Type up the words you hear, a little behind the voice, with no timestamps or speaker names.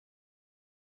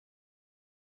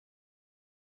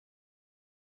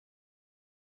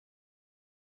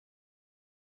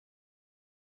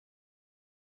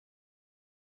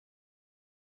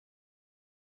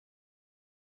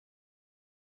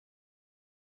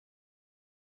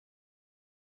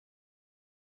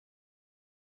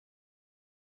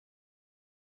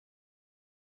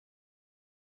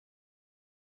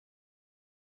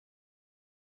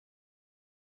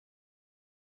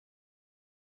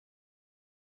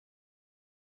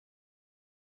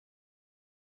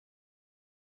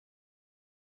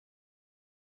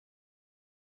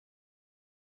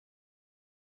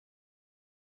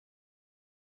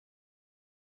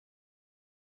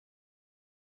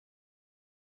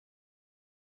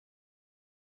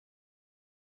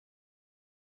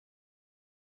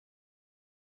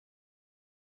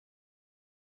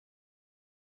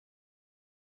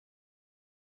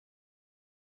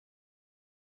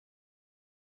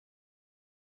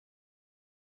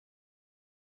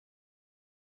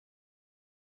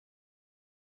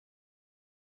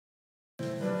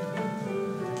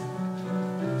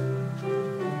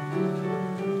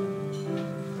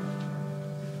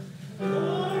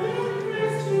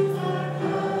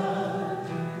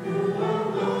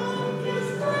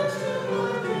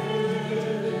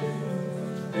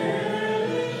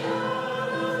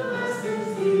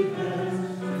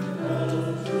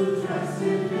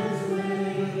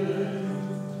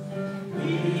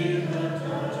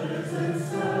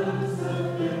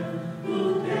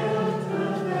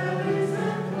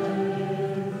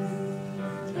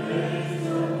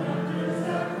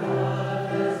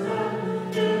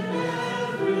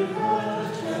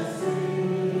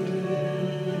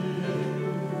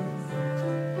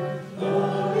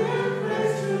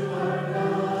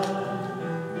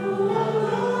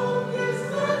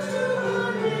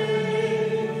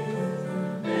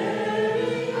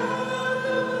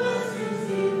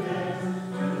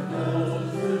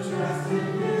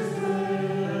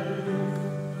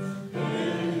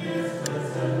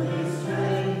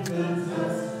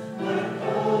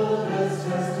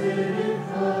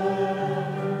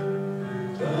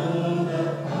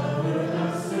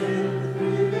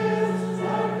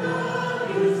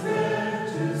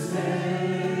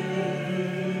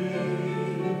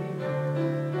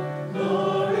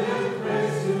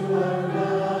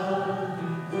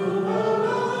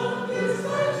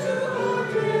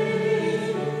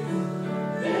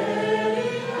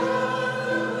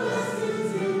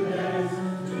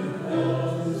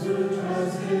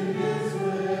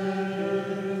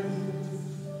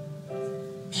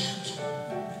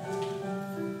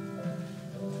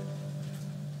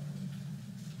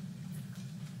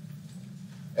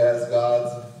As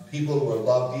God's people who are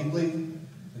loved deeply,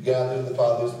 we gather in the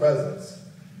Father's presence.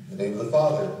 In the name of the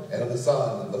Father, and of the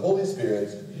Son, and of the Holy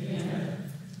Spirit.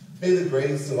 Amen. May the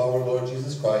grace of our Lord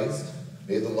Jesus Christ,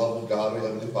 may the love of God, our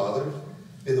Heavenly Father,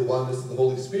 may the oneness of the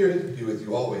Holy Spirit be with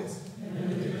you always.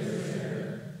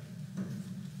 Amen.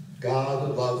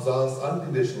 God loves us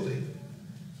unconditionally,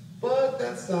 but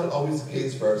that's not always the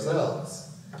case for ourselves.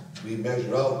 We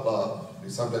measure out love. We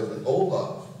sometimes withhold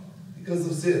love because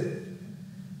of sin.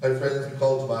 My friends, we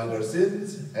call to mind our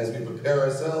sins as we prepare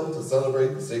ourselves to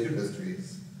celebrate the sacred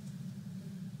mysteries.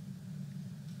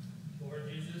 Lord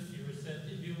Jesus, you were sent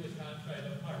to heal the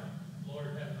contrite of heart. Lord,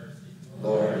 have mercy.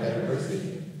 Lord, have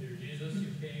mercy. Dear Jesus, you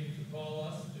came to call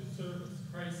us to service.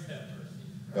 Christ, have mercy.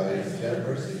 Christ, have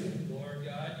mercy. Lord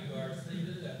God, you are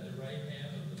seated at the right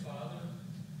hand of the Father.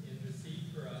 Intercede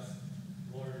for us.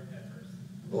 Lord, have mercy.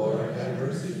 Lord, have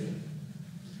mercy.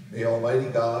 May Almighty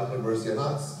God have mercy on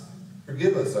us,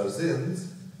 forgive us our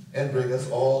sins, and bring us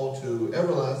all to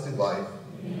everlasting life.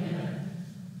 Amen.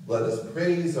 Let us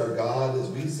praise our God as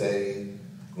we say,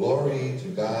 glory to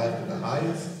God in the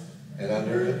highest, and on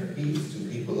earth peace to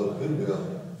people of good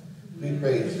will. We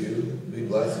praise you, we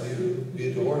bless you,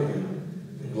 we adore you,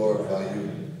 we glorify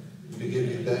you. We give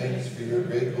you thanks for your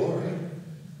great glory.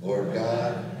 Lord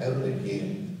God, heavenly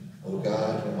King, O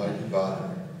God, Almighty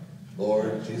Father,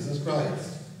 Lord Jesus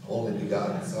Christ, only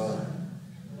begotten Son,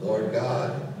 Lord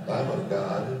God, Lamb of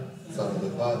God, Son of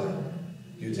the Father,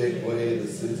 you take away the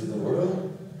sins of the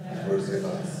world, have mercy on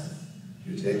us.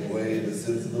 You take away the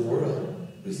sins of the world,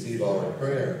 receive our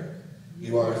prayer.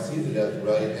 You are seated at the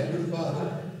right hand of the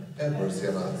Father, have mercy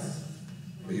on us.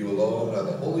 For you alone are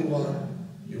the Holy One,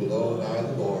 you alone are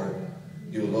the Lord,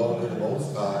 you alone are the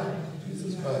Most High,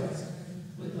 Jesus Christ,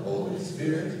 with the Holy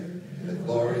Spirit, in the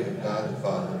glory of God the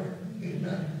Father.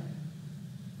 Amen.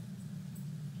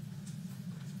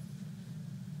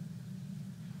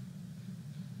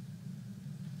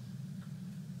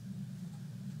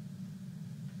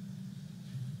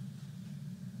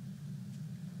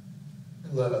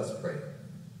 Let us pray.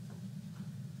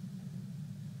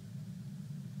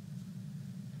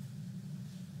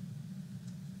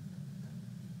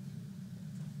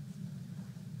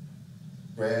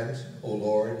 Grant, O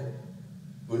Lord,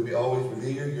 would we always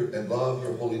revere and love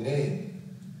your holy name,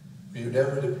 for you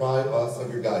never deprive us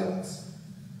of your guidance.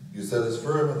 You set us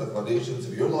firm on the foundations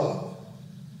of your love.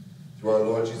 Through our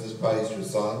Lord Jesus Christ, your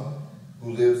Son,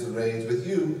 who lives and reigns with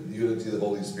you in the unity of the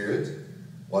Holy Spirit,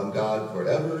 one God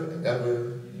forever and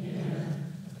ever.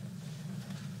 Amen.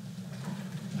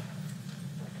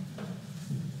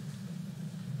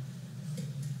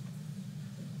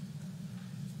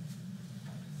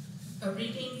 A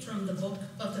reading from the book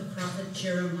of the prophet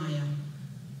Jeremiah.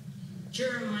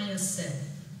 Jeremiah said,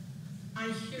 I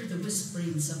hear the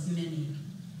whisperings of many,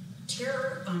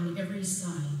 terror on every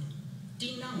side.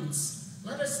 Denounce,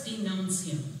 let us denounce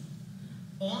him.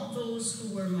 All those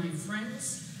who were my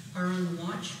friends are on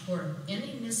watch for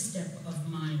any misstep of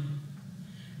mine.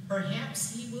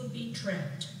 Perhaps he will be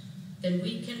trapped, then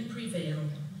we can prevail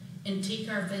and take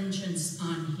our vengeance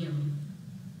on him.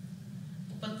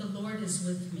 But the Lord is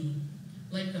with me,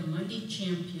 like a mighty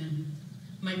champion.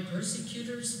 My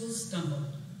persecutors will stumble,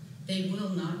 they will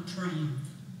not triumph.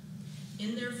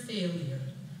 In their failure,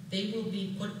 they will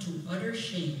be put to utter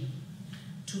shame,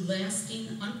 to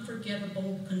lasting,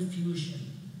 unforgettable confusion.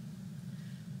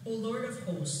 O Lord of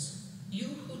hosts, you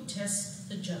who test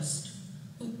the just,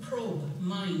 who probe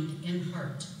mind and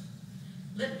heart,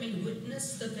 let me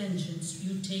witness the vengeance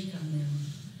you take on them,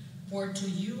 for to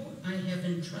you I have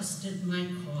entrusted my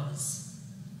cause.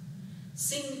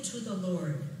 Sing to the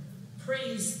Lord,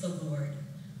 praise the Lord,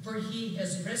 for he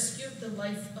has rescued the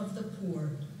life of the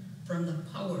poor from the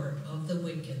power of the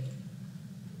wicked.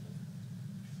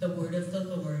 The word of the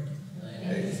Lord.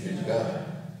 Thanks be to God.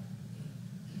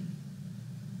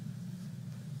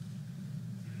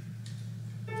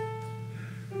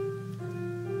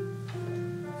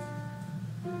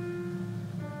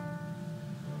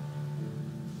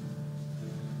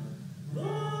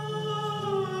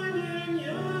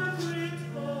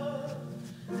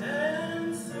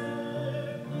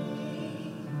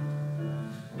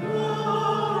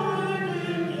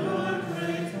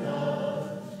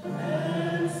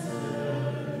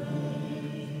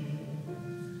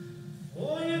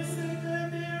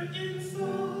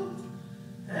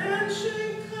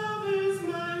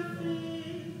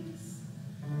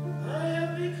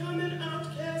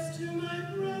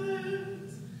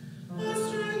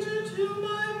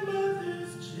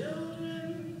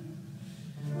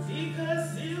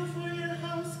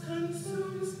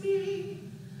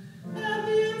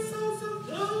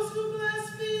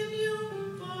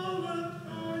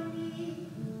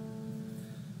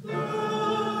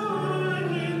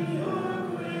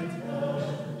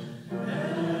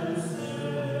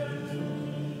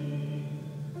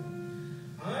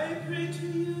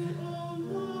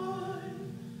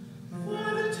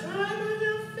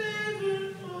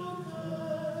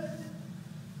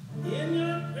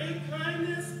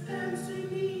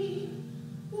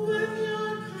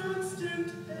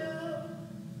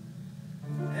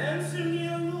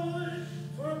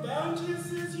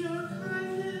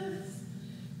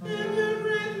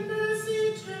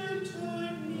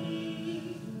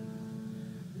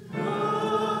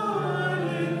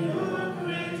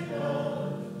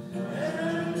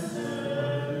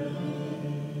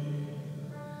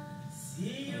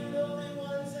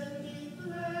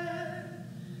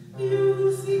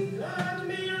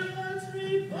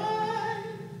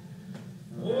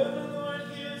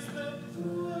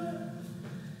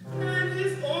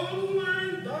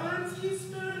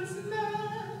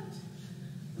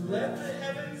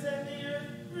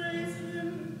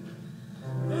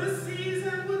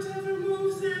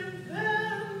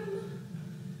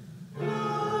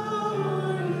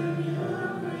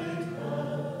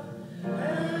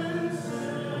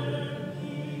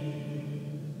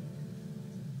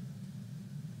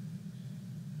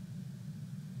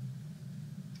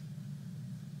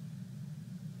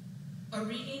 A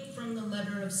reading from the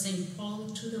letter of St. Paul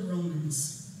to the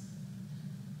Romans.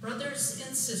 Brothers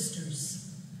and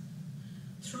sisters,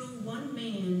 through one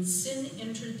man sin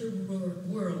entered the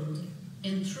world,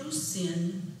 and through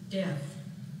sin death.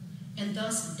 And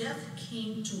thus death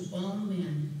came to all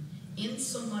men,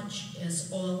 insomuch as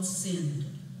all sinned.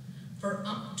 For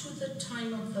up to the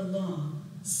time of the law,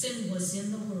 sin was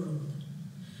in the world,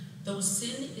 though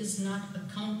sin is not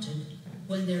accounted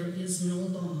when there is no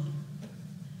law.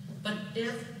 But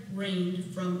death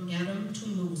reigned from Adam to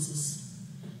Moses,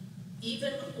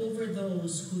 even over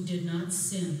those who did not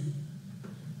sin,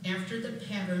 after the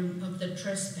pattern of the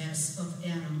trespass of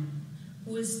Adam,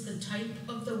 who is the type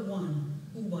of the one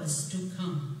who was to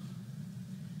come.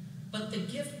 But the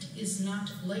gift is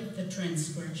not like the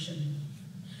transgression.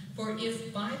 For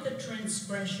if by the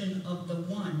transgression of the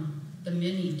one the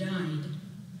many died,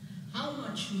 how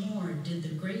much more did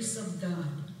the grace of God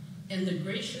and the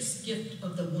gracious gift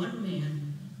of the one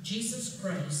man, Jesus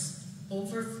Christ,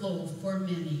 overflow for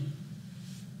many?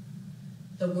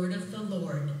 The word of the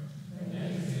Lord.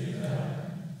 Thanks be to God.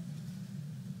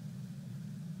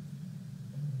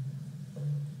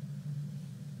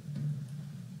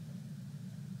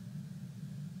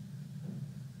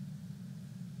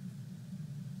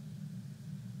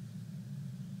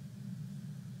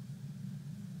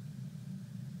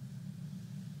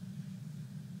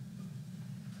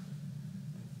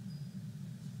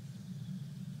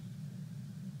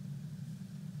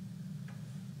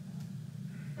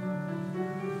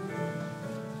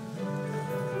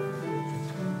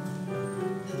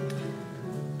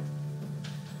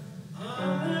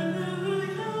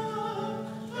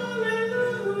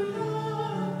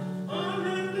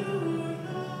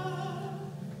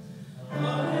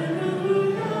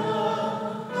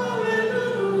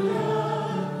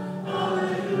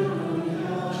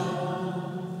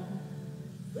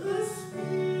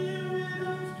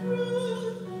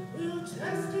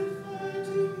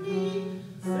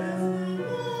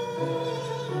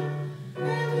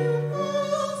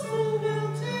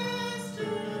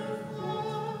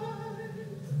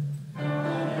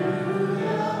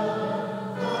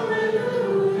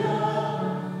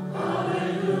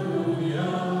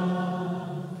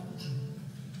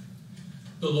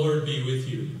 The Lord be with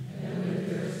you. And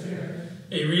with your spirit.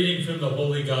 A reading from the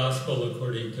Holy Gospel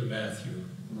according to Matthew.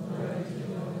 Glory to you,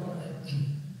 O Lord.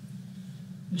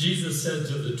 Jesus said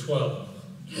to the 12,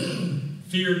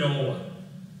 "Fear no one.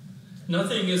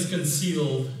 Nothing is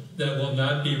concealed that will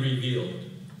not be revealed,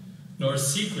 nor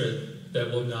secret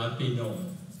that will not be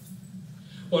known.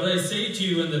 What I say to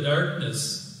you in the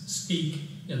darkness, speak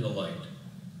in the light.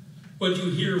 What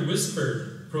you hear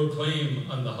whispered, proclaim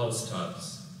on the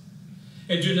housetops.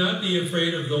 And do not be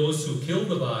afraid of those who kill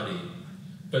the body,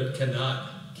 but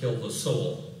cannot kill the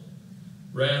soul.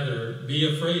 Rather, be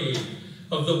afraid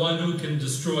of the one who can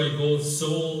destroy both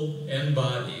soul and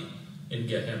body in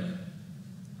Gehenna.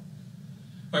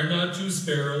 Are not 2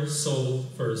 sparrows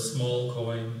sold for a small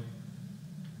coin?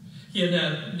 Yet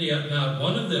not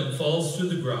one of them falls to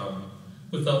the ground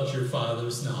without your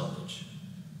Father's knowledge.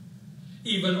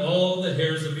 Even all the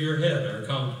hairs of your head are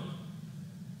counted.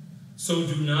 So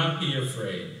do not be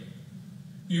afraid.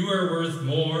 You are worth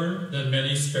more than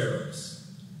many sparrows.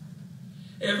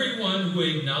 Everyone who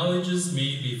acknowledges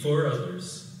me before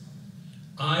others,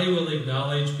 I will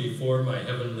acknowledge before my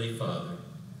heavenly Father.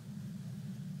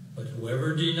 But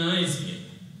whoever denies me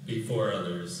before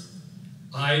others,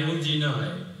 I will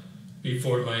deny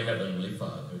before my heavenly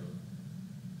Father."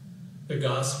 The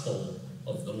Gospel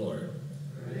of the Lord.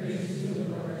 Praise to you,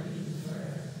 Lord Jesus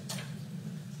Christ.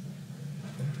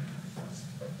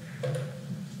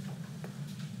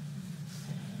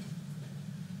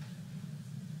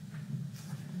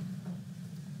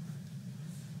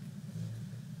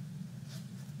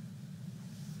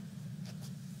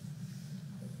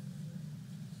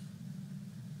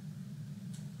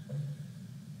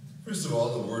 First of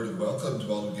all, a word of welcome to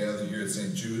all who gather here at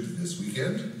St. Jude this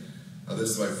weekend.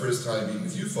 This is my first time being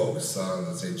with you folks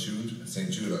at St.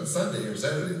 Jude on Sunday, or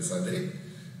Saturday and Sunday.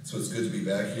 So it's good to be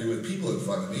back here with people in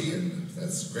front of me, and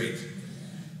that's great.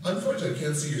 Unfortunately, I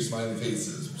can't see your smiling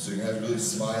faces, so you're going to have to really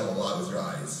smile a lot with your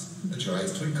eyes. Let your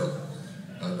eyes twinkle.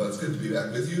 But it's good to be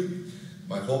back with you.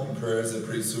 My hope and prayer is that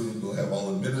pretty soon we'll have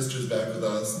all the ministers back with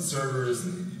us, the servers,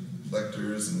 and the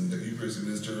lectors, and the Eucharistic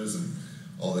ministers, and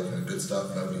all that kind of good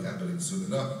stuff. That'll be happening soon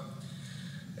enough.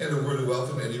 And a word of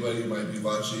welcome to anybody who might be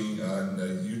watching on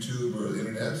YouTube or the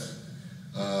internet.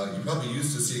 You're probably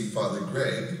used to seeing Father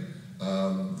Greg.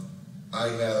 I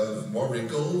have more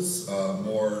wrinkles,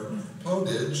 more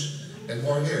poundage, and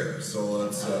more hair. So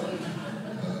it's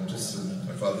just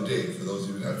my Father Dave, for those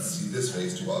who do not see this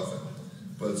face too often.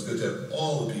 but it's good to have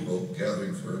all the people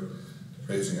gathering for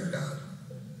praising our God.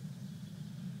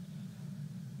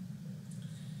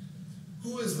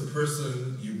 Who is the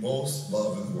person you most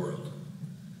love in the world?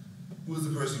 Who is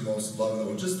the person you most love in the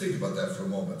world? Just think about that for a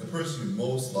moment. The person you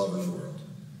most love in the world.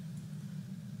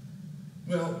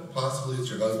 Well, possibly it's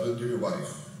your husband or your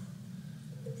wife.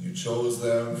 You chose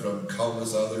them from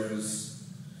countless others.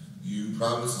 You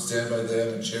promised to stand by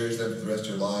them and cherish them for the rest of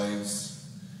your lives.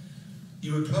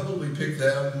 You would probably pick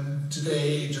them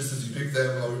today just as you picked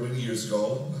them however many years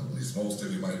ago. Well, at least most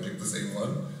of you might have picked the same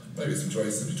one. Maybe some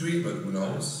choices in between, but who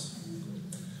knows?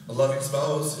 A loving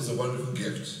spouse is a wonderful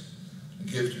gift. A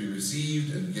gift to be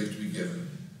received and a gift to be given.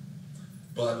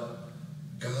 But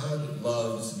God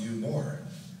loves you more.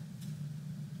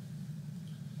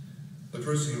 The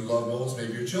person you love most may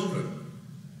be your children.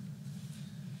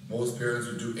 Most parents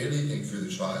would do anything for their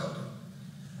child.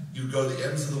 You'd go to the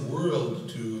ends of the world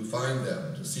to find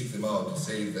them, to seek them out, to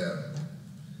save them.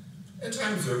 At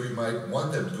times, however, you might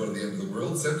want them to go to the end of the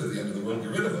world, send to the end of the world,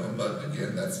 get rid of them, but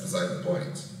again, that's beside the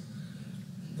point.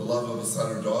 The love of a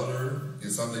son or daughter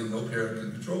is something no parent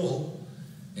can control,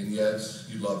 and yet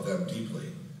you love them deeply.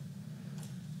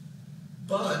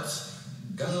 But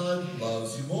God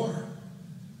loves you more.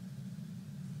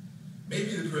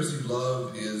 Maybe the person you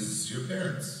love is your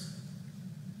parents.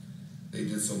 They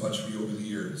did so much for you over the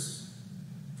years.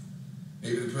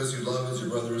 Maybe the person you love is your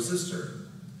brother or sister.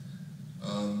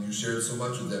 You shared so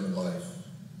much with them in life.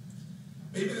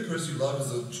 Maybe the person you love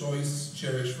is a choice,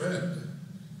 cherished friend.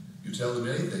 You tell them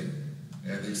anything,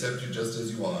 and they accept you just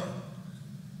as you are.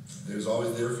 There's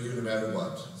always there for you no matter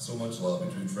what. So much love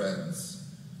between friends,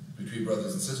 between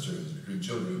brothers and sisters, between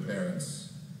children and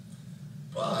parents.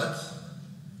 But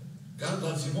God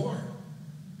loves you more.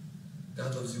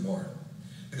 God loves you more.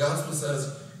 The gospel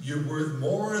says, you're worth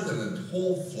more than a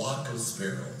whole flock of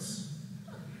sparrows.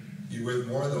 You're worth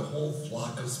more than a whole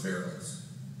flock of sparrows.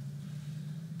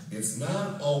 It's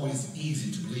not always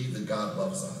easy to believe that God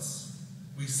loves us.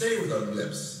 We say it with our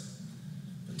lips,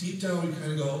 but deep down we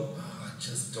kind of go, oh, I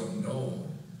just don't know.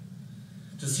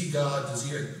 To see God, to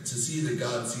see that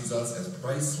God sees us as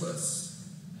priceless,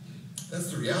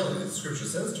 that's the reality that Scripture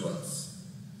says to us.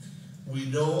 We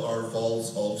know our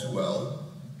faults all too well.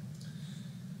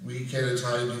 We can at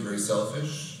times be very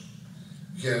selfish.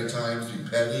 We can at times be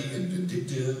petty and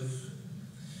vindictive.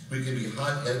 We can be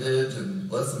hot-headed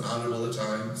and less than honorable at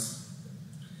times.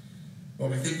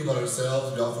 When we think about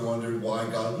ourselves, we often wonder why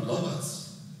God would love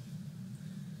us.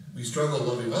 We struggle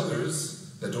loving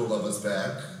others that don't love us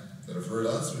back, that have hurt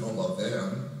us. We don't love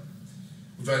them.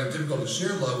 We find it difficult to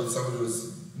share love with someone who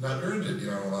has not earned it in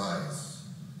our own eyes.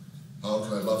 How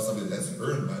can I love somebody that hasn't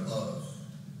earned my love?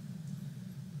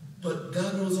 But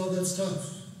God knows all that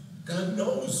stuff. God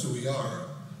knows who we are.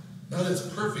 Not as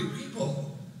perfect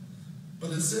people,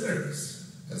 but as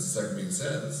sinners, as the second reading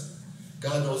says.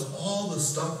 God knows all the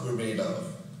stuff we're made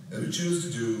of, that we choose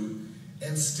to do,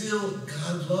 and still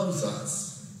God loves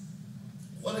us.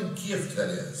 What a gift that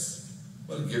is.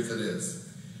 What a gift that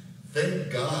is.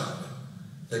 Thank God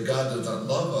that God does not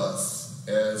love us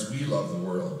as we love the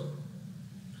world.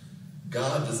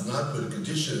 God does not put a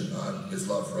condition on his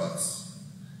love for us.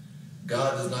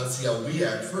 God does not see how we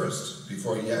act first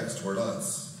before he acts toward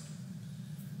us.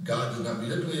 God does not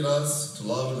manipulate us to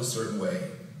love in a certain way.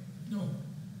 No.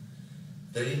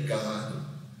 Thank God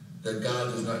that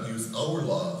God does not use our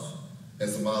love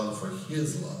as a model for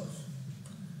his love.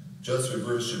 Just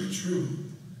reverse should be true.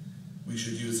 We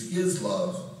should use his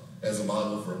love as a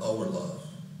model for our love.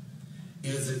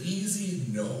 Is it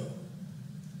easy? No.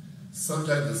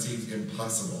 Sometimes it seems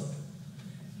impossible.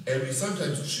 And we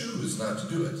sometimes choose not to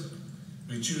do it.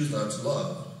 We choose not to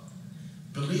love.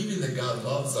 Believing that God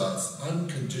loves us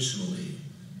unconditionally,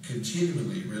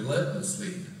 continually,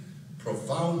 relentlessly,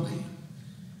 profoundly,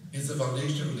 is the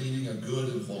foundation of leading a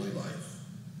good and holy life.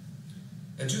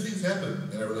 And two things happen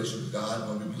in our relationship with God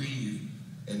when we believe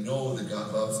and know that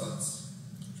God loves us.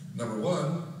 Number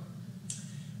one,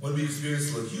 when we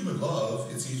experience human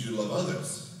love, it's easier to love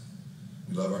others.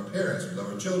 We love our parents, we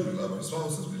love our children, we love our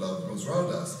spouses, we love those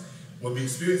around us. When we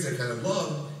experience that kind of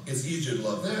love, it's easier to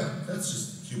love them. That's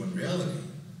just human reality.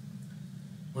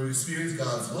 When we experience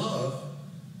God's love,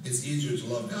 it's easier to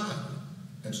love God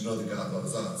and to know that God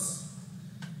loves us.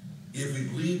 If we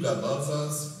believe God loves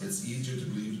us, it's easier to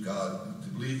believe that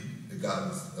we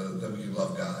can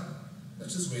love God.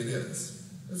 That's just the way it is.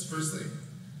 That's the first thing.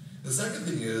 The second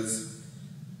thing is,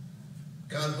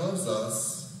 God loves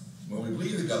us. When we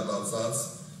believe that God loves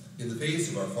us, in the face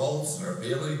of our faults and our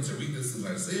failings, our weaknesses and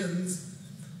our sins,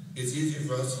 it's easier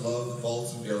for us to love the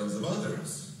faults and failings of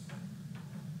others.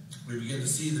 We begin to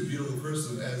see the beautiful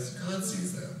person as God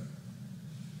sees them.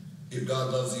 If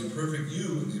God loves the imperfect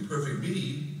you and the imperfect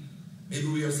me, maybe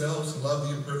we ourselves can love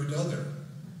the imperfect other.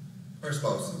 Our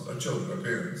spouses, our children, our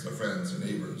parents, our friends, our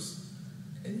neighbors,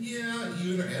 and yeah,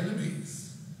 even our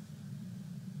enemies.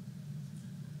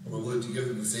 And we're willing to give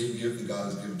them the same gift that God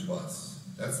has given to us.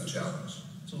 That's the challenge,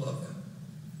 to love them.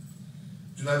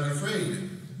 Do not be afraid.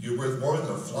 You're worth more than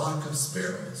a flock of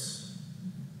sparrows.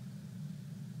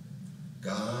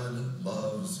 God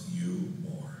loves you more.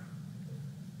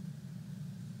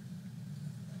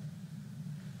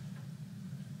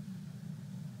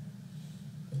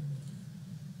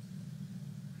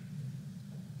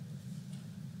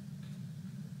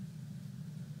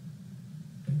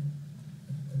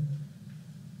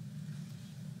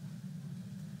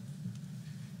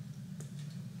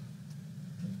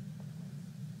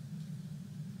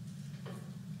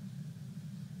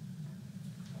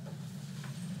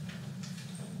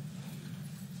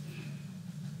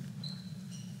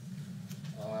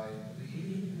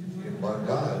 One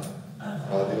God,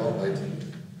 God the Almighty,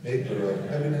 maker of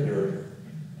heaven and earth,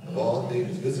 of all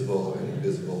things visible and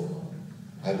invisible.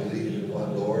 I believe in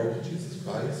one Lord, Jesus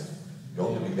Christ, the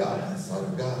only begotten Son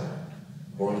of God,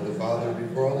 born of the Father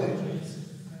before all ages,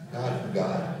 God from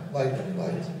God, light from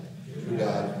light, true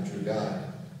God from true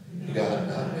God, begotten,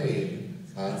 not made,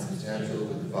 consubstantial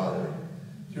with the Father.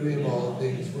 Through him all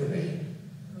things were made.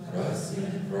 For us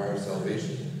and for our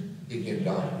salvation, he came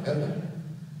down from heaven.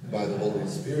 By the Holy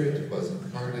Spirit was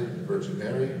incarnate in the Virgin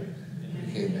Mary, and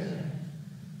became man.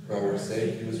 For our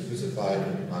sake he was crucified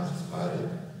under Pontius Pilate.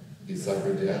 He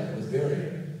suffered death and was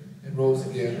buried, and rose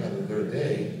again on the third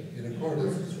day in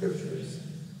accordance with the Scriptures.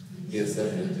 He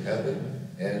ascended into heaven,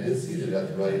 and is seated at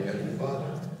the right hand of the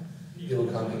Father. He will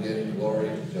come again in glory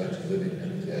to judge the living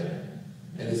and the dead,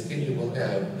 and his kingdom will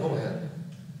have no end.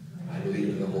 I believe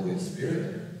in the Holy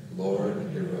Spirit, the Lord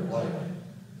and giver of life,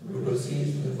 who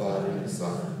proceeds from the Father and the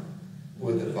Son, who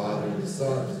with the Father and the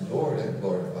Son is Lord and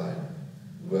glorified,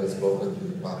 who has spoken through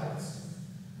the prophets.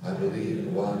 I believe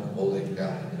in one holy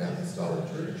Catholic and Apostolic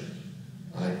Church.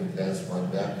 I confess one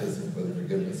baptism for the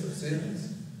forgiveness of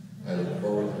sins. I look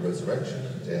forward to the resurrection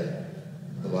of the dead,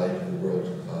 and the life of the world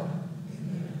to come.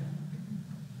 Amen.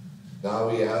 Now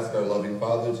we ask our loving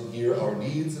Father to hear our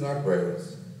needs and our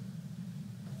prayers.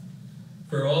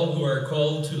 For all who are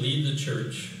called to lead the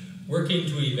Church, working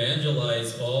to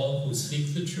evangelize all who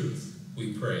seek the truth,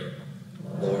 we pray.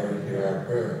 Lord, hear our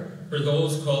prayer. For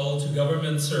those called to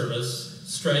government service,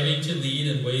 striving to lead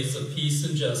in ways of peace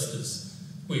and justice,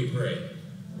 we pray.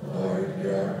 Lord,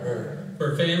 hear our prayer.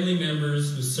 For family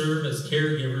members who serve as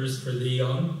caregivers for the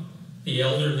young, the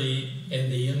elderly, and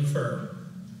the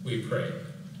infirm, we pray.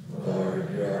 Lord,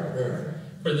 hear our prayer.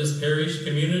 For this parish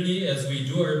community, as we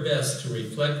do our best to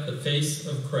reflect the face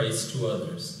of Christ to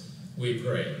others, we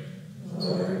pray.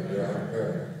 Lord, hear our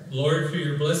prayer. Lord, for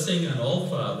your blessing on all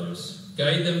fathers,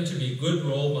 guide them to be good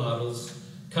role models,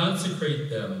 consecrate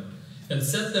them, and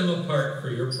set them apart for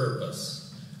your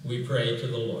purpose. We pray to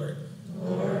the Lord.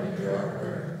 Lord, hear our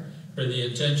prayer. For the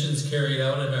intentions carried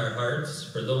out in our hearts,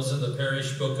 for those in the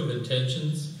parish book of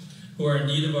intentions who are in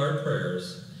need of our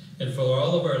prayers, and for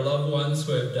all of our loved ones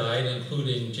who have died,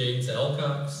 including James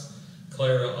Alcox,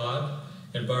 Clara Ott,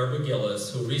 and Barbara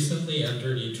Gillis, who recently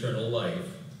entered eternal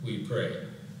life, we pray.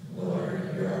 Lord,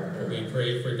 hear our prayer. We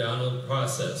pray for Donald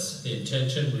Process, the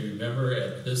intention we remember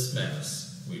at this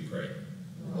Mass, we pray.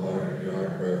 Lord, hear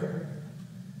our prayer.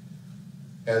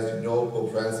 As you know,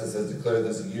 Pope Francis has declared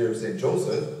this a year of St.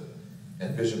 Joseph,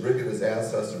 and Bishop Rickett has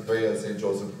asked us to pray a St.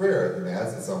 Joseph prayer at the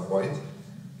Mass at some point.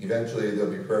 Eventually,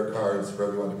 there'll be prayer cards for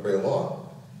everyone to pray along.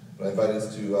 But I invite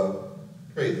us to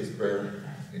pray this prayer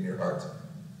in your heart.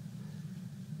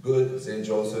 Good St.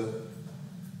 Joseph,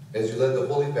 as you led the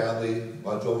Holy Family,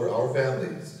 watch over our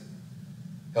families.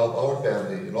 Help our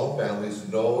family and all families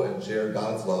to know and share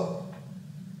God's love.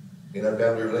 In our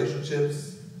family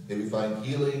relationships, may we find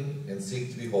healing and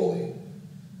seek to be holy.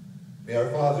 May our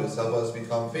fathers help us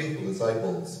become faithful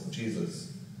disciples of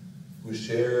Jesus, who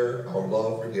share our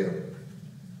love for him.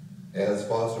 As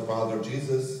foster father of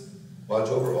Jesus, watch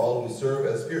over all who serve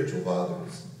as spiritual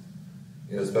fathers.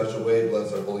 In a special way,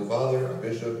 bless our Holy Father, our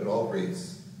Bishop, and all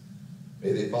priests.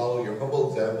 May they follow your humble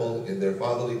example in their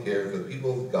fatherly care for the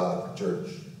people of God, the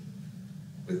Church.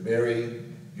 With Mary,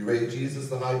 you raised Jesus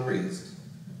the High Priest.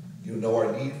 You know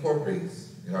our need for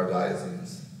priests in our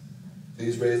diocese.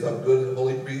 Please raise up good and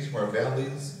holy priests from our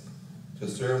families to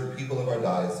serve the people of our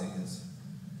diocese.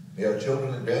 May our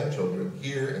children and grandchildren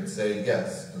hear and say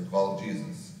yes to the call of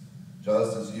Jesus,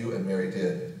 just as you and Mary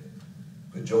did.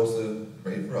 Good Joseph,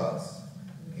 pray for us.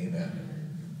 Amen.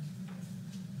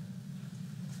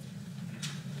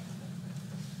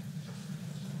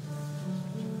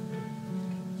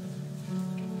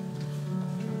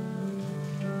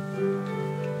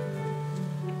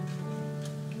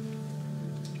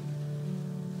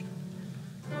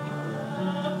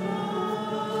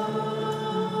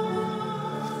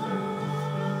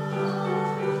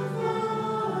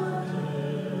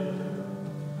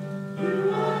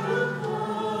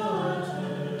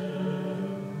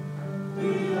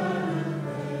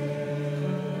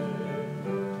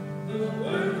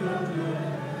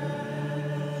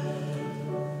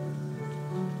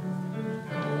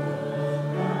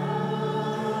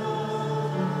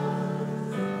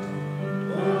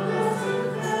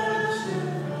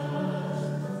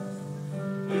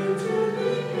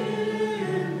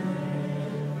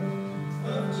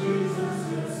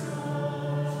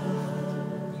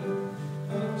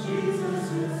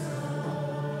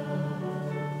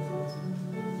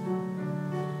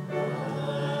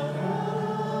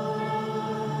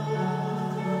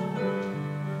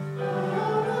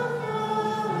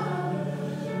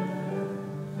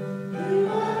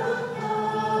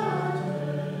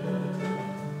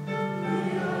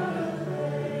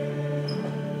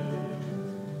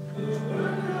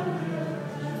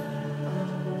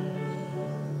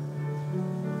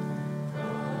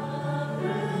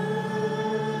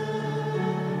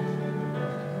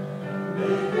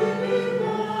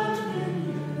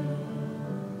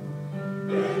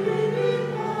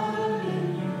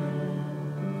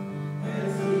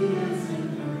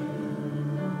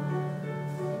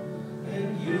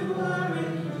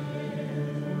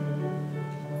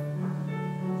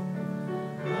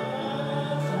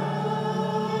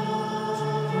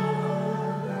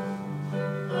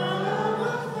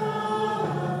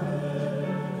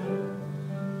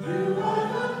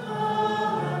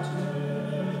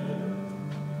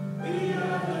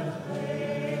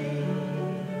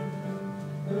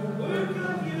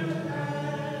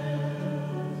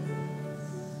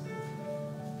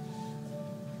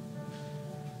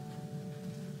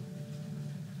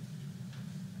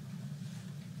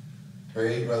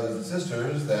 Pray, brothers and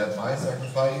sisters, that my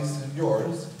sacrifice and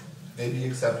yours may be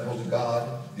acceptable to God,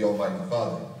 the Almighty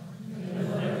Father.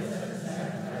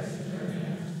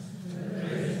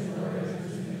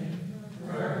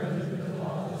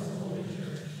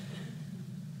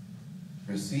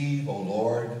 Receive, O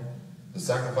Lord, the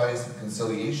sacrifice of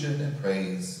conciliation and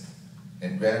praise,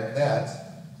 and grant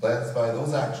that, cleansed by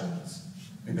those actions,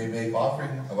 we may make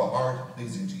offering of a heart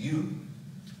pleasing to you,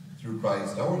 through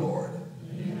Christ our Lord.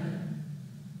 Amen.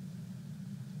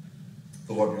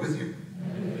 The Lord be with you.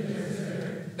 And with your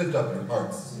spirit. Lift up your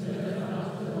hearts. Lift them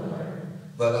up to the Lord.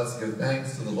 Let us give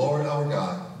thanks to the Lord our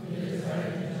God. It is right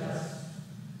and just.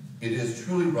 It is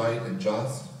truly right and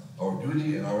just, our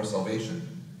duty and our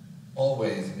salvation,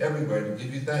 always and everywhere to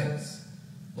give you thanks,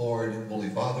 Lord, Holy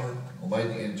Father,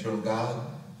 Almighty and eternal God,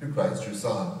 through Christ your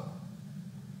Son.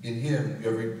 In him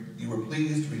you were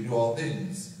pleased to renew all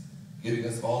things, giving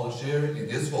us all a share in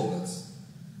his fullness.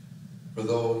 For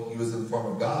though he was in the form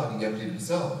of God, he emptied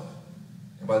himself,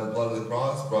 and by the blood of the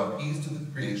cross brought peace to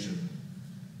the creation.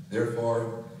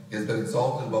 Therefore, he has been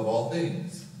exalted above all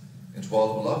things, and to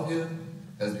all who love him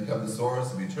has become the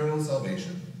source of eternal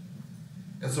salvation.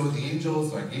 And so with the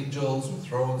angels and archangels, with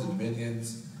thrones and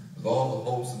dominions, with all the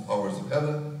hopes and powers of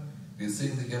heaven, we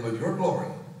sing the hymn of your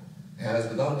glory, as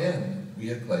without end we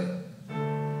acclaim.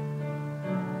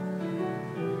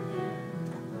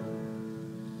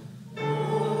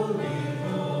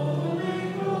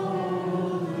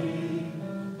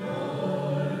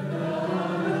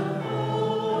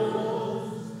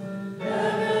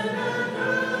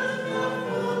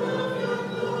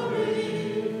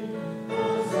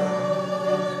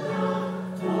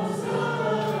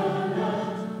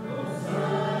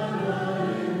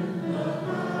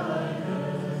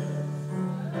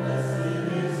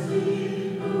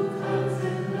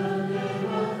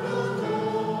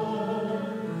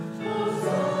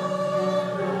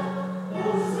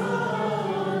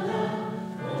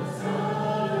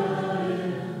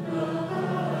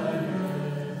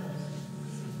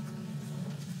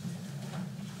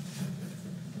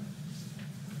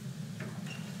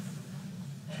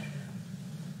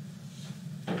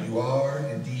 You are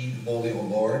indeed holy, O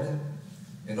Lord,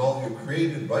 and all you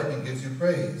created rightly gives you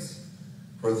praise.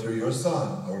 For through your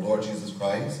Son, our Lord Jesus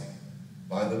Christ,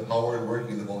 by the power and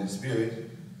working of the Holy Spirit,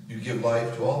 you give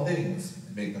life to all things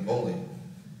and make them holy.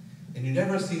 And you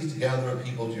never cease to gather a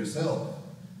people to yourself,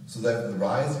 so that from the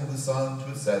rising of the sun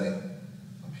to its setting,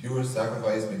 a pure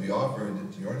sacrifice may be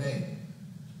offered to your name.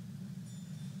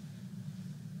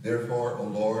 Therefore, O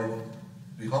Lord,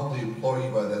 we humbly implore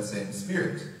you by that same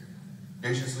Spirit,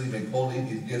 graciously make holy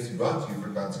these gifts we brought to you for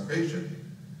consecration,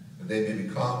 that they may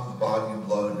become the body and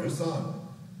blood of your Son,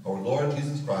 our Lord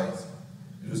Jesus Christ,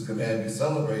 at whose command we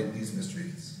celebrate these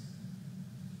mysteries.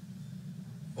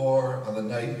 For on the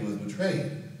night he was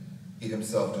betrayed, he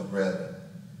himself took bread,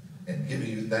 and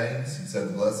giving you thanks, he said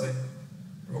a blessing,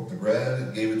 broke the bread,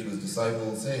 and gave it to his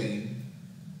disciples, saying,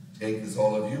 "Take this,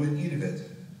 all of you, and eat of it,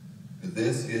 for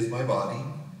this is my body,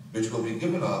 which will be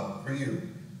given up for you."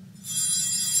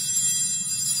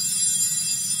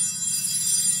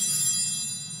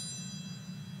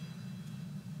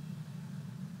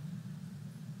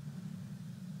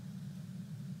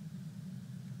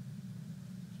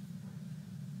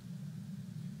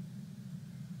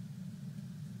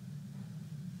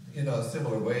 In a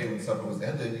similar way, when supper was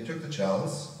ended, he took the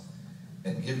chalice,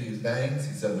 and giving you thanks,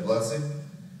 he said the blessing,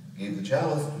 gave the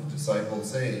chalice to his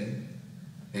disciples, saying,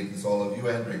 "Take this, all of you,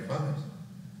 and drink from it.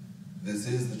 This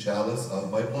is the chalice of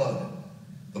my blood,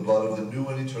 the blood of the new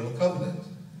and eternal covenant,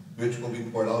 which will be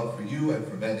poured out for you and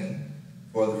for many,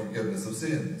 for the forgiveness of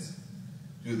sins.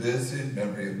 Do this in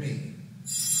memory of me."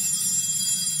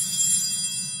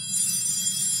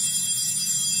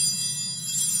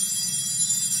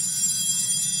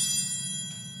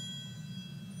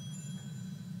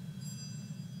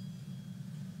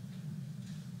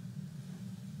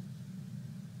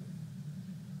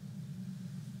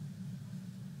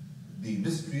 The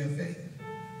mystery of faith.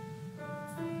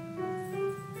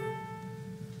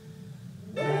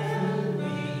 When we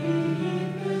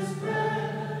eat this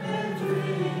bread and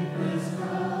drink this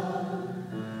cup,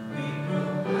 we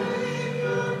proclaim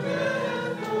your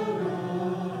death, O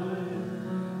Lord,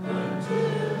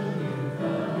 until you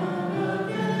come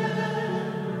again,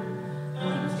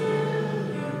 until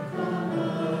you come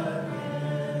again.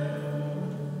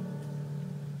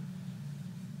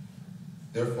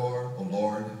 Therefore, O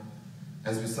Lord,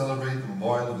 as we celebrate the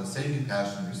memorial of the saving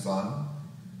passion of your Son,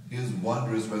 his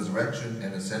wondrous resurrection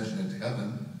and ascension into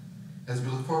heaven, as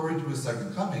we look forward to his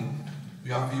second coming,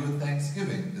 we offer you with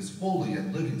thanksgiving this holy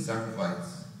and living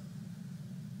sacrifice.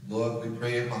 Lord, we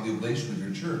pray upon the oblation of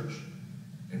your church,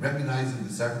 and recognizing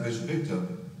the sacrificial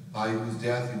victim, by whose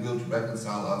death you will to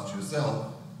reconcile us to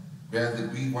yourself, grant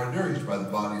that we who are nourished by the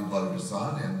body and blood of your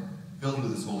Son, and filled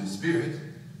with his Holy Spirit,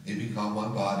 may become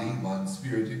one body, one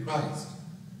spirit in Christ.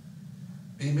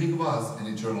 May you make of us an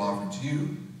eternal offering to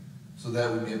you, so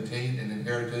that we may obtain an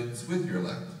inheritance with your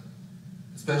elect,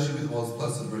 especially with the most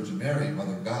blessed Virgin Mary,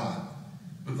 Mother of God,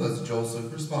 with blessed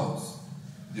Joseph, her spouse,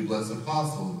 with the blessed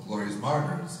apostles and glorious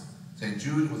martyrs, St.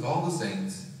 Jude, with all the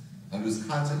saints, under whose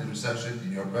constant intercession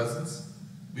in your presence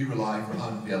we rely for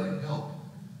unfailing help.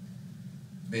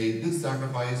 May this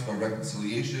sacrifice for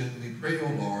reconciliation, we pray, O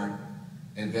Lord,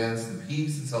 advance the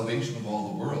peace and salvation of all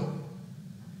the world.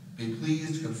 Be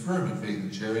pleased to confirm in faith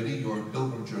and charity your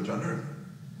pilgrim church on earth,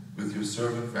 with your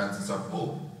servant Francis our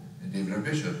Pope, and David our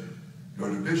Bishop,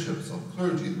 your other bishops, all the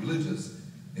clergy, the religious,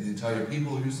 and the entire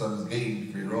people your Son has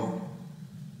gained for your own.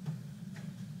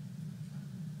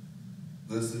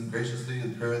 Listen graciously to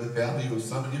the prayer of the family who have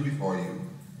summoned you before you.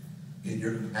 In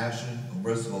your compassion, O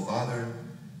merciful Father,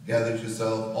 gather to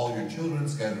yourself all your children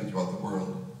scattered throughout the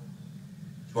world.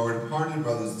 To our departed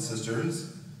brothers and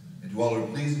sisters, and to all who are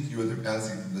pleasing to you at their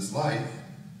passing from this life,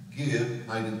 give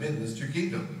kind admittance to your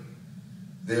kingdom.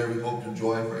 There we hope to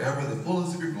enjoy forever the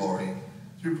fullness of your glory,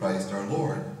 through Christ our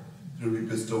Lord, through whom we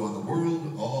bestow on the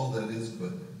world all that is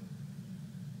good.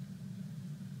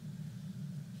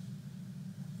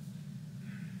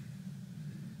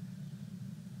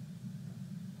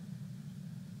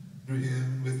 Through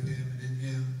him, with him, and in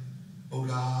him, O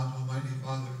God, Almighty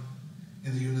Father,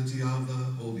 in the unity of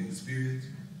the Holy Spirit,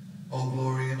 all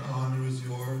glory and honor is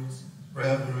yours,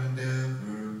 forever and ever.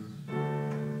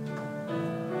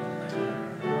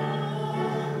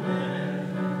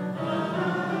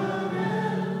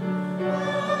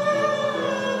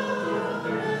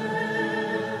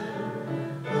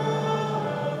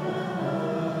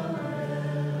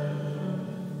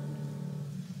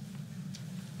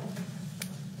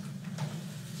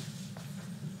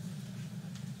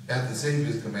 At the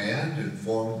Savior's command,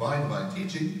 informed by divine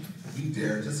teaching, we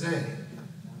dare to say,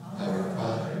 Our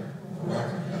Father, who art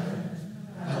in heaven,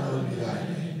 hallowed be thy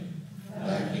name.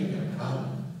 Thy kingdom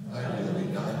come, thy will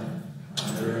be done,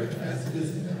 on earth as it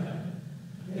is in heaven.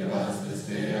 Give us this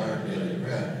day our daily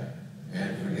bread,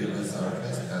 and forgive us our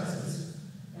trespasses,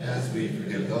 as we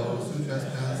forgive those who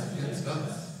trespass against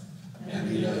us. And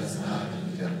lead us not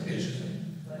into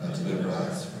temptation, but deliver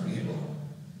us from evil.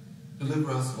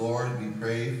 Deliver us, Lord, we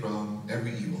pray, from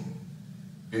every evil.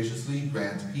 Graciously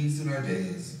grant peace in our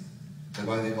days, that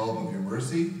by the help of your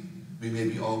mercy we may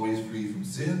be always free from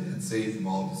sin and safe from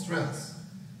all distress,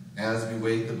 as we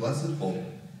wait the blessed hope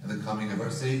and the coming of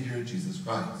our Savior, Jesus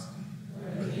Christ.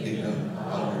 For the kingdom,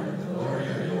 power, and the glory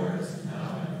are yours,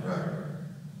 now and forever.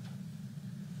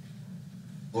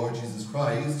 Lord Jesus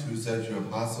Christ, who said to your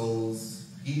apostles,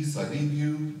 Peace I leave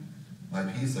you, my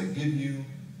peace I give you,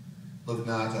 look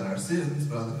not on our sins,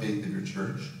 but on the faith of your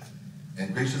church,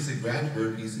 and graciously grant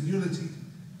her peace and unity,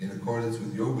 in accordance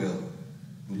with your will,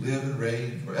 who live and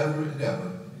reign forever and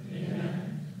ever.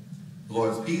 Amen. The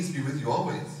Lord's peace be with you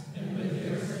always. And with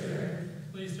your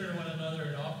spirit. Please turn to one another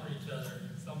and offer each other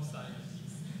some sign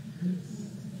of peace.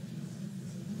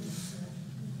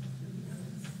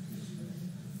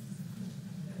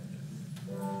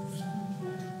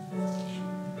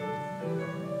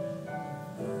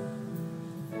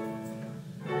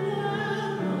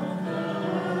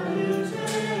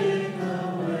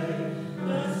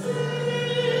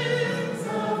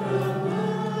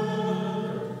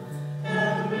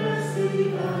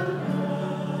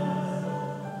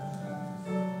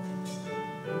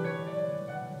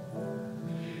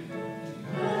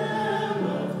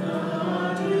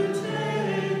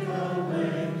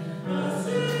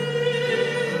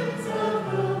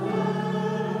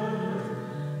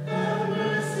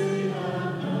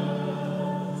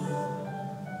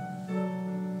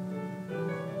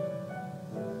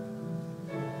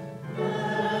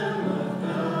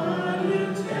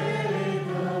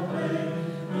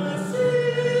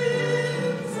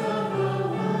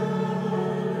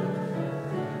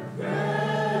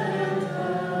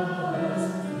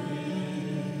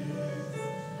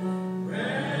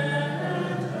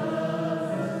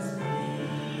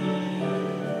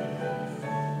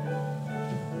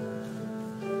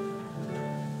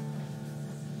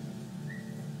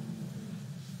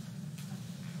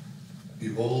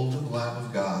 Behold the Lamb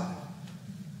of God.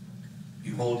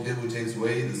 Behold him who takes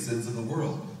away the sins of the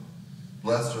world.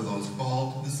 Blessed are those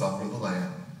called to the supper of the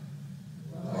Lamb.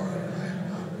 Lord, I am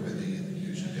not worthy that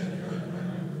you should enter under my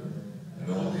roof,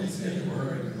 but only say the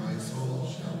word, and my soul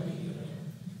shall be healed.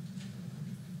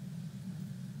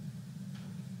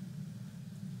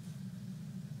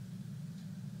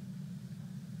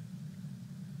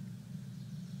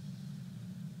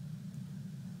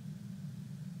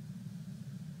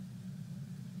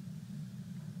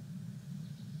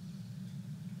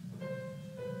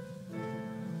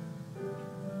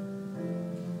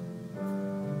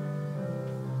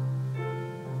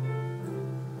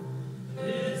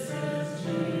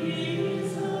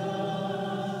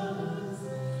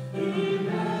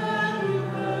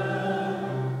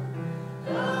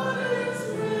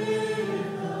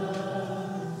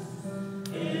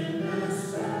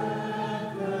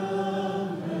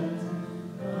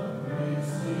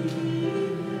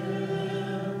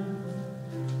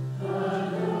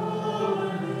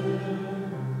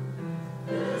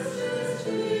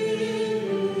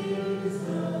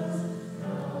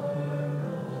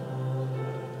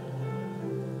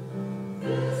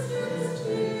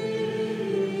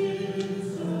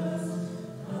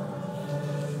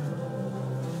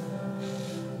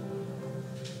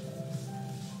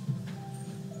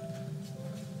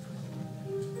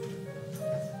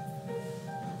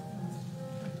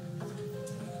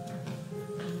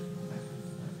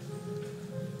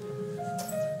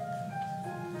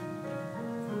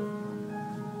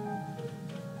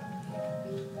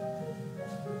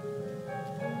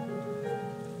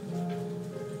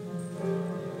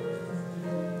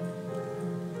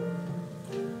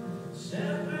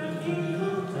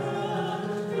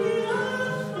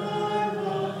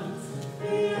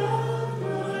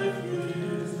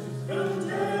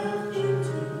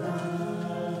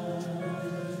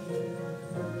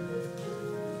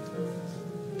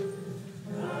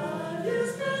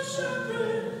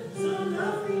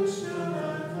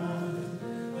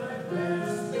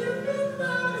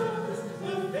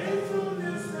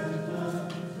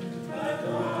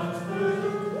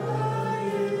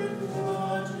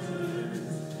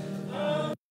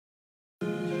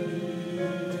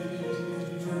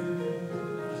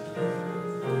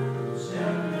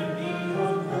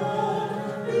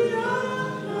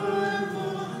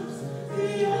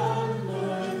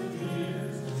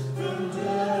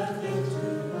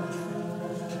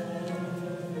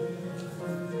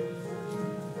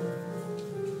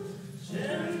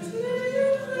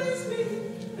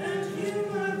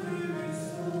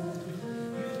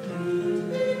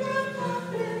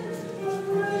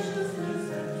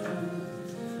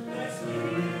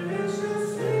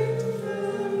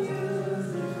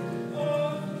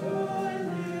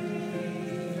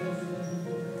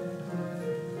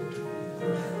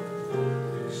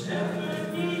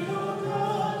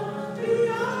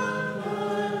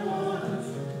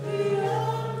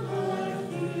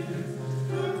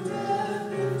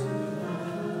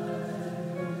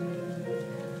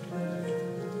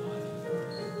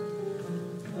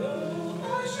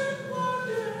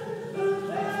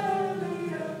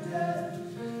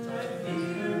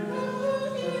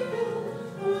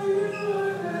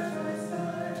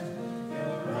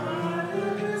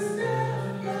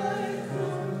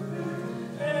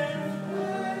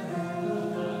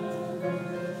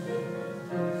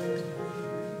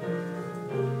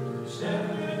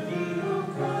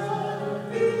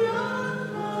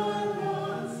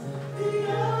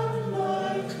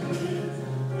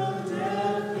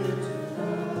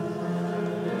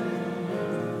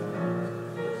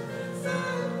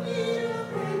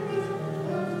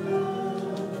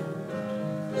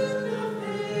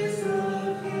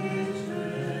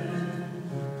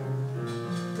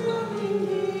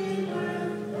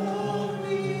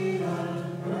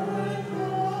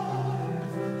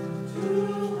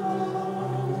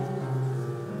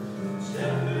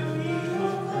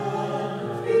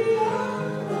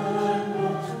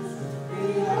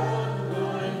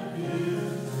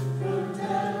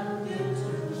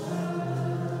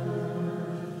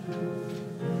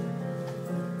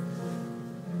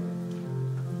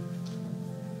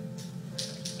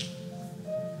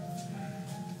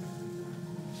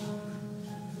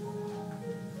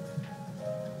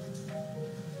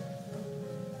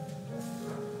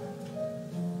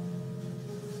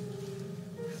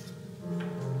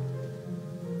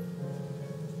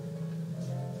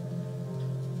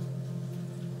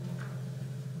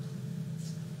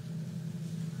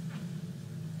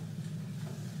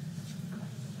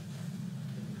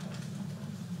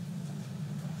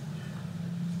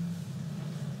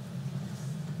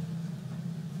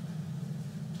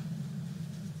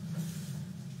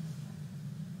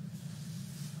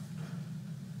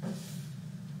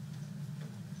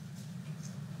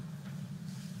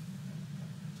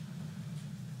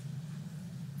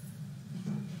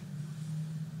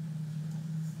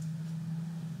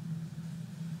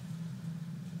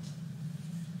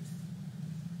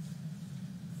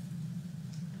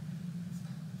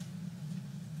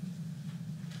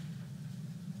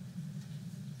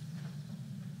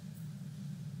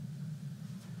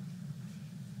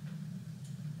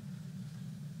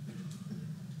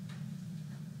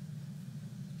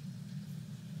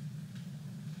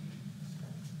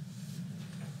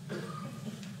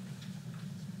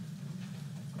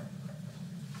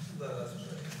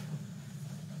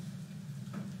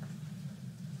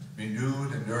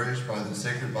 renewed and nourished by the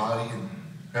sacred body and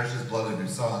precious blood of your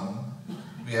Son,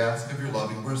 we ask of your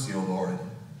loving mercy, O Lord. And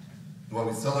what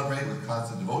we celebrate with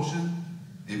constant devotion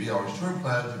may be our sure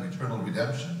pledge of eternal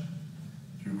redemption.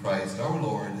 Through Christ our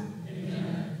Lord.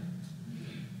 Amen.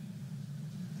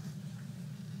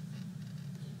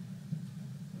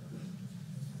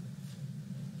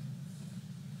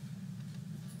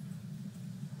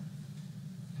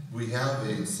 We have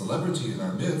a celebrity in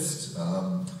our midst.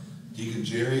 Deacon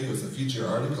Jerry was a feature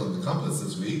article in the Compass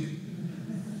this week.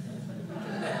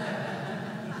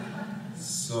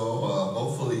 So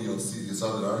hopefully you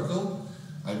saw that article.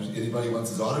 Anybody wants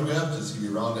his autograph, just give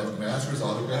me around after Mass for his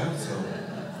autograph. So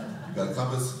you've got a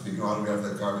Compass, you can autograph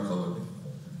that article.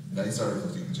 Nice article,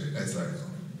 Deacon Jerry, nice article.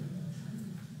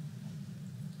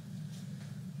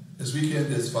 This weekend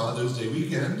is Father's Day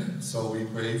weekend, so we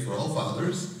pray for all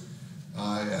fathers.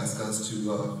 I ask us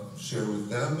to share with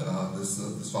them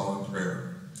this following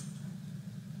prayer.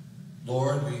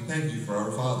 Lord, we thank you for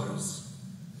our fathers,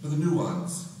 for the new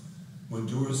ones, who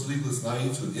endure sleepless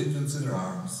nights with infants in their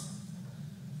arms,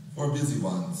 for busy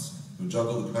ones who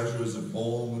juggle the pressures of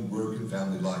home and work and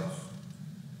family life,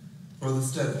 for the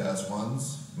steadfast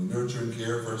ones who nurture and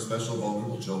care for our special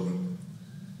vulnerable children,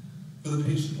 for the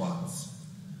patient ones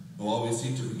who always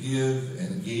seek to forgive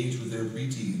and engage with their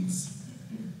preteens,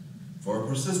 for our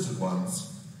persistent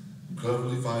ones who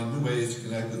cleverly find new ways to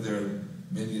connect with their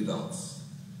many adults,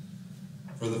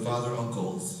 for the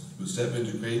father-uncles who step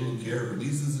into cradle and care for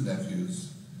nieces and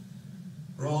nephews,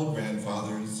 for all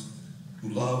grandfathers who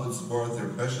love and support their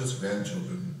precious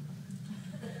grandchildren,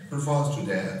 for foster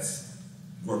dads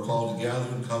who are called to gather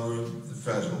and cover the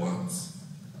fragile ones,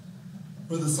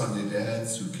 for the Sunday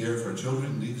dads who care for children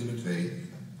and lead them in faith,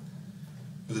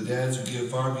 for the dads who give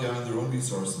far beyond their own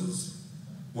resources,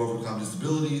 who overcome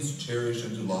disabilities, cherish,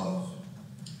 and to love,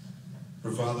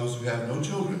 for fathers who have no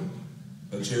children,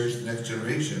 but cherish the next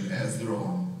generation as their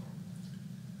own,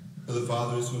 for the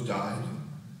fathers who have died,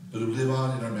 but who live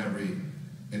on in our memory,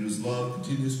 and whose love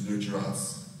continues to nurture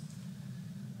us.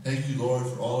 Thank you, Lord,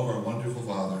 for all of our wonderful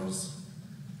fathers.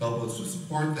 Help us to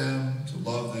support them, to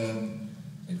love them,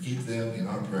 and keep them in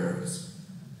our prayers.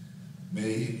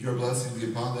 May your blessing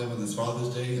be upon them on this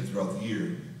Father's Day and throughout the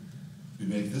year. We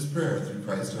make this prayer through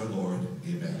Christ our Lord.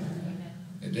 Amen. Amen.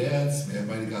 And dads, may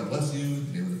Almighty God bless you,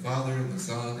 in the name of the Father, and the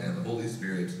Son, and the Holy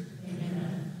Spirit.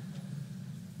 Amen.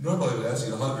 Normally I would ask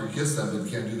you to hug or kiss them, but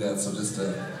you can't do that, so just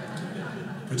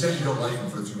pretend you don't like them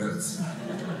for a few minutes.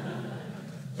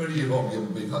 Or do you get home and give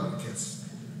them a big hug and a kiss?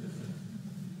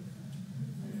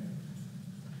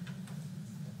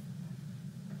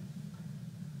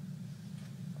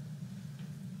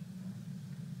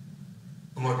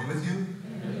 The Lord be with you.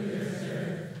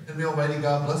 And may Almighty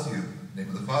God bless you. In the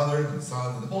name of the Father, and the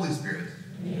Son, and the Holy Spirit.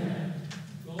 Amen.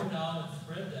 Go now and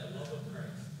spread that love of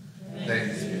Christ.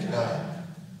 Thanks be to God.